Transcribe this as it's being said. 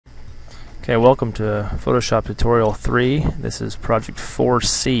Okay, welcome to Photoshop Tutorial 3. This is Project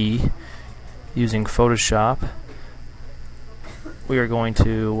 4C using Photoshop. We are going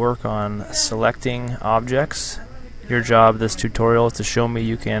to work on selecting objects. Your job this tutorial is to show me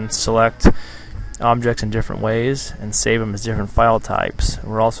you can select objects in different ways and save them as different file types.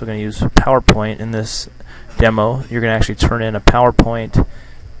 We're also going to use PowerPoint in this demo. You're going to actually turn in a PowerPoint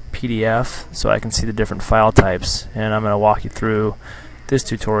PDF so I can see the different file types, and I'm going to walk you through this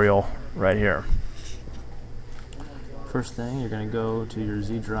tutorial right here. First thing, you're going to go to your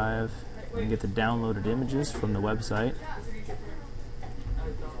Z drive and get the downloaded images from the website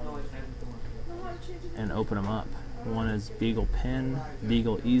and open them up. One is Beagle Pen,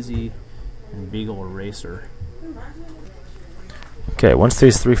 Beagle Easy, and Beagle Eraser. Okay, once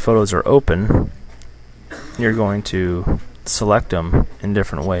these three photos are open, you're going to select them in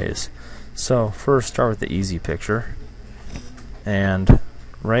different ways. So first, start with the easy picture and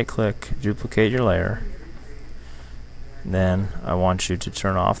right click, duplicate your layer. Then I want you to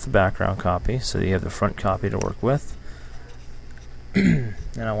turn off the background copy so that you have the front copy to work with. And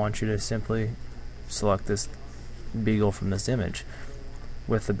I want you to simply select this beagle from this image.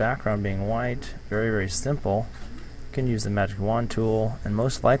 With the background being white, very simple, you can use the magic wand tool, and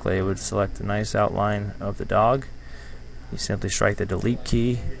most likely it would select a nice outline of the dog. You simply strike the delete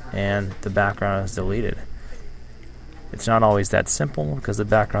key and the background is deleted. It's not always that simple because the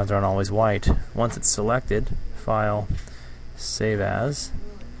backgrounds aren't always white. Once it's selected, File, Save As,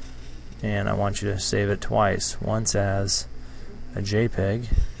 and I want you to save it twice. Once as a JPEG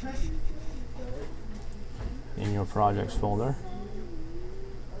in your projects folder,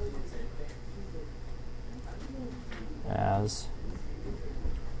 as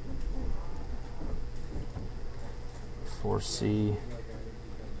 4C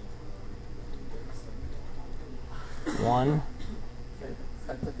 1,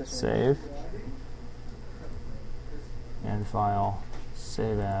 save, and file,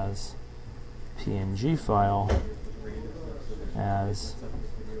 save as PNG file as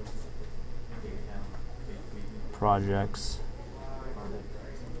projects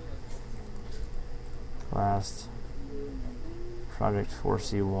last project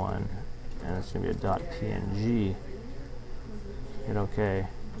 4C1, and it's going to be a .png. Hit OK.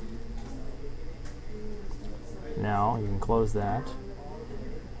 Now you can close that,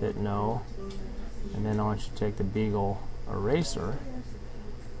 hit no, and then I want you to take the Beagle Eraser,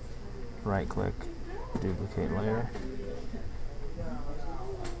 right click, duplicate layer,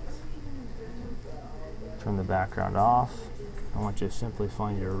 turn the background off. I want you to simply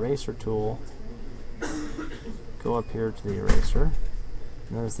find your eraser tool, go up here to the eraser,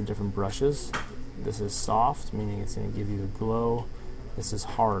 notice the different brushes. This is soft, meaning it's going to give you a glow. This is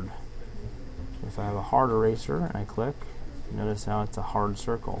hard. If I have a hard eraser and I click, notice how it's a hard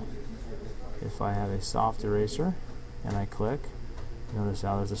circle. If I have a soft eraser and I click, notice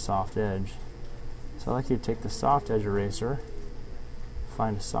how there's a soft edge. So I'd like you to take the soft edge eraser,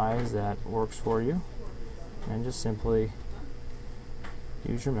 find a size that works for you, and just simply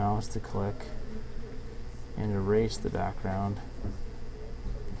use your mouse to click and erase the background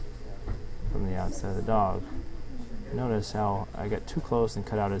from the outside of the dog. Notice how I got too close and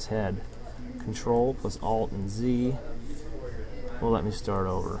cut out his head. Control plus Alt and Z will let me start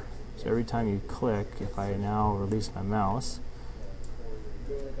over. So every time you click, if I now release my mouse,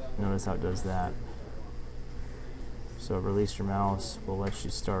 notice how it does that. So release your mouse will let you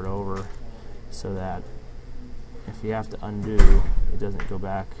start over so that if you have to undo, it doesn't go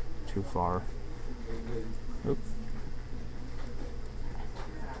back too far. Oop.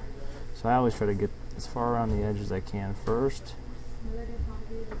 So I always try to get as far around the edge as I can first.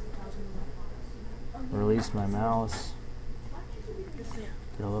 Release my mouse,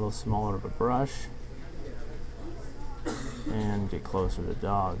 get a little smaller of a brush, and get closer to the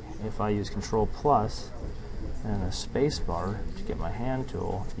dog. If I use Control plus and a space bar to get my hand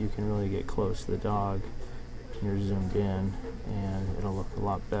tool, you can really get close to the dog. You're zoomed in, and it'll look a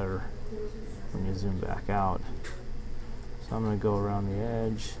lot better when you zoom back out. So I'm going to go around the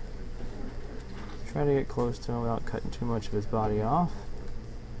edge, try to get close to him without cutting too much of his body off.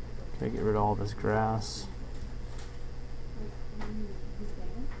 Try to get rid of all this grass.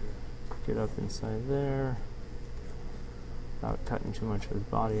 Get up inside there without cutting too much of his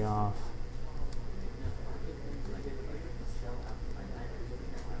body off.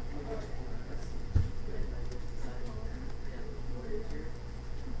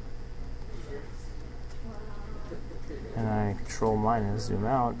 And I Control minus zoom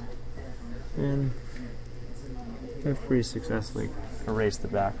out, and I've pretty successfully erased the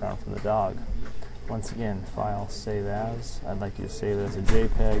background from the dog. Once again, File, Save As. I'd like you to save it as a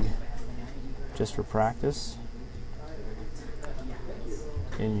JPEG, just for practice,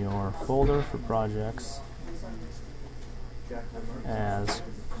 in your folder for projects as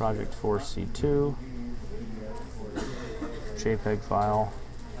Project 4C2, JPEG file,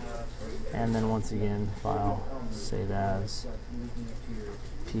 and then once again file, save as,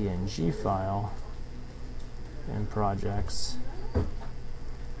 PNG file, and projects,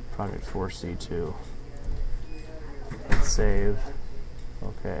 Project 4C2. Hit save.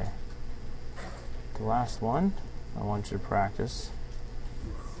 Okay. The last one I want you to practice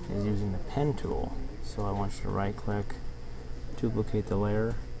is using the pen tool. So I want you to right click, duplicate the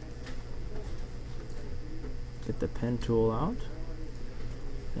layer, get the pen tool out,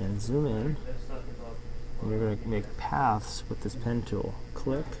 and zoom in. And you're going to make paths with this pen tool.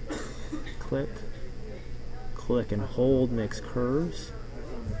 Click, click, click, and hold makes curves.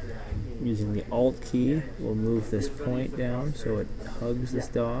 Using the Alt key, we'll move this point down so it hugs this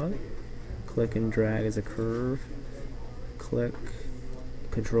dog. Click and drag as a curve. Click,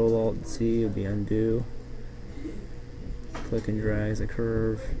 Control Alt Z would be undo. Click and drag as a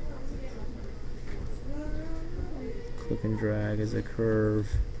curve. Click and drag as a curve.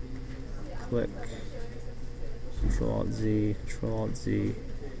 Click, Control Alt Z, Control Alt Z.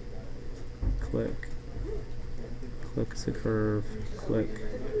 Click, click as a curve. Click,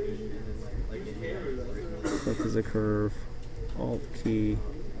 click as a curve. Alt key.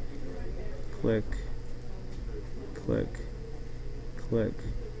 Click, click, click,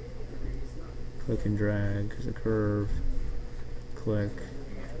 click and drag as a curve, click,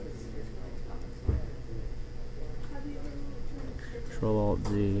 Control Alt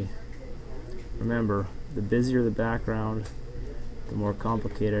Z. Remember, the busier the background, the more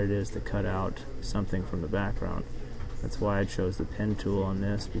complicated it is to cut out something from the background. That's why I chose the pen tool on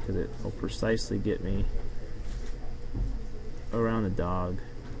this, because it will precisely get me around the dog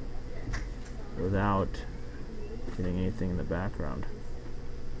without getting anything in the background.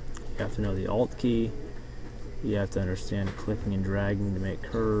 You have to know the Alt key, you have to understand clicking and dragging to make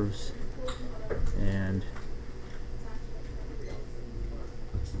curves, and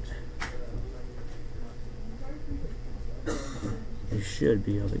you should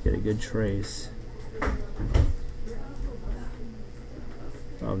be able to get a good trace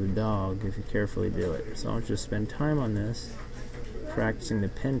of the dog if you carefully do it. So I want you to spend time on this, practicing the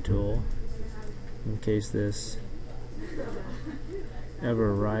pen tool, in case this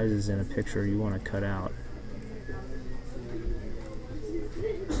ever arises in a picture you want to cut out.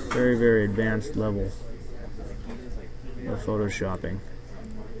 Very, very advanced level of photoshopping,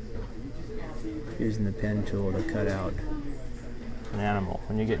 using the pen tool to cut out an animal.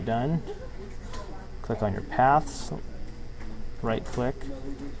 When you get done, click on your paths, right click,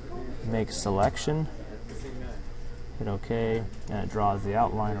 make selection, hit OK, and it draws the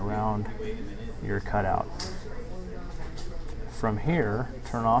outline around your cutout. From here,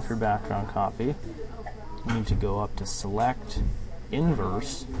 turn off your background copy. You need to go up to Select,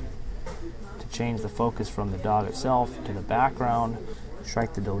 Inverse, to change the focus from the dog itself to the background.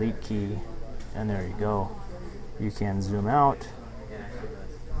 Strike the Delete key, and there you go. You can zoom out,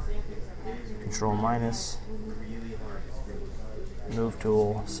 Control minus, Move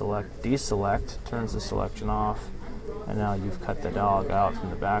tool, select, deselect, turns the selection off, and now you've cut the dog out from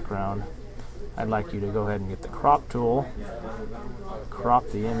the background. I'd like you to go ahead and get the crop tool, crop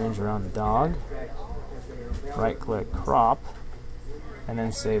the image around the dog, right click crop, and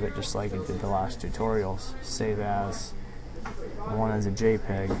then save it just like you did the last tutorials. Save as, one as a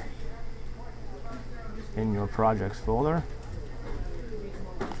JPEG in your projects folder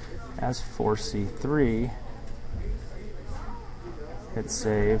as 4C3, hit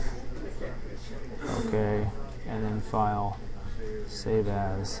save, OK, and then file, save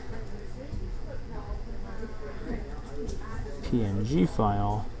as, PNG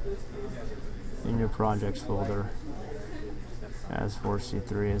file in your projects folder as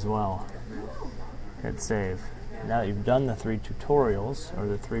 4C3 as well. Hit save. Now that you've done the 3 tutorials, or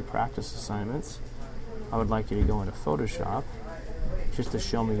the 3 practice assignments, I would like you to go into Photoshop just to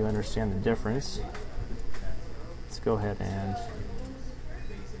show me you understand the difference. Let's go ahead and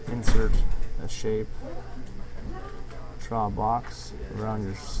insert a shape, draw a box around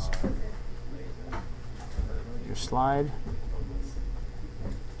your slide.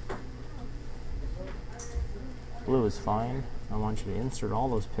 Blue is fine. I want you to insert all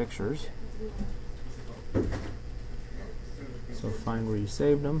those pictures. So find where you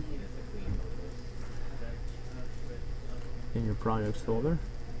saved them in your projects folder.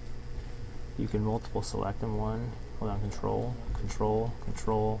 You can multiple select them. One, hold down Control, Control,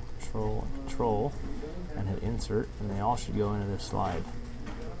 Control, Control, and Control, and hit Insert, and they all should go into this slide.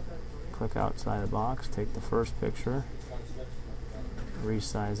 click outside the box, take the first picture,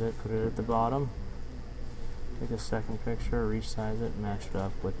 resize it, put it at the bottom, take a second picture, resize it, match it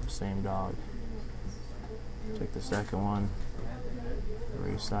up with the same dog. Take the second one,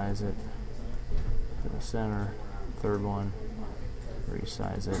 resize it, in the center, third one,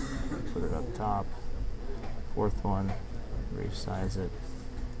 resize it, put it up top, fourth one, resize it,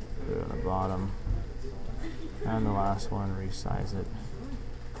 put it on the bottom, and the last one, resize it,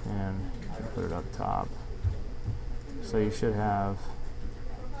 and put it up top. So you should have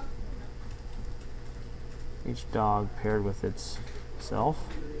each dog paired with itself,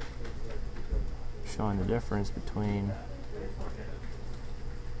 showing the difference between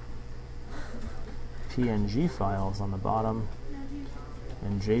PNG files on the bottom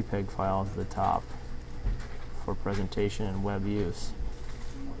and JPEG files at the top for presentation and web use.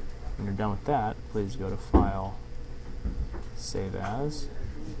 When you're done with that, please go to File, Save As,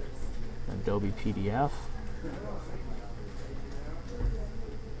 Adobe PDF,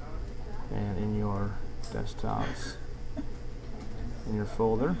 and in your desktops, in your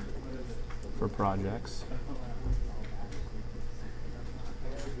folder for projects,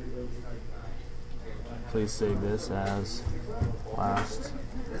 please save this as last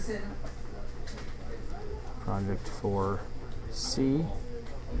project 4C.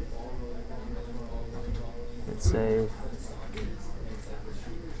 Hit save,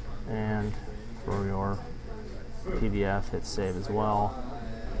 and for your PDF, hit save as well.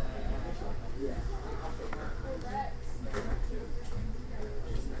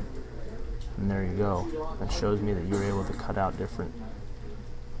 And there you go. That shows me that you were able to cut out different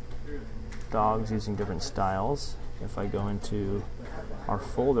dogs using different styles. If I go into our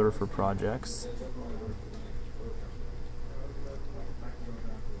folder for projects,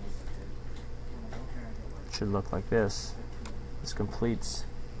 it should look like this. This completes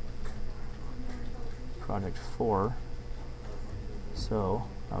project 4. So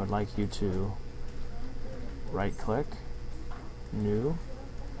I would like you to right click, new,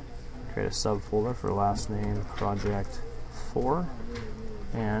 create a subfolder for last name project 4,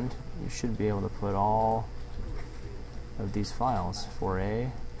 and you should be able to put all of these files,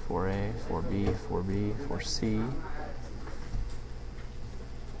 4A, 4A, 4B, 4B, 4C,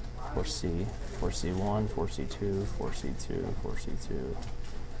 4C, 4C1, 4C2, 4C2, 4C2,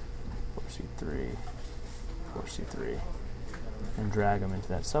 4C3, 4C3, and drag them into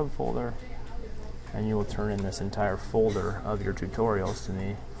that subfolder, and you will turn in this entire folder of your tutorials to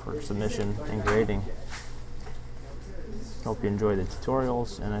me for submission and grading. Hope you enjoy the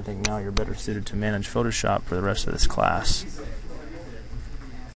tutorials, and I think now you're better suited to manage Photoshop for the rest of this class.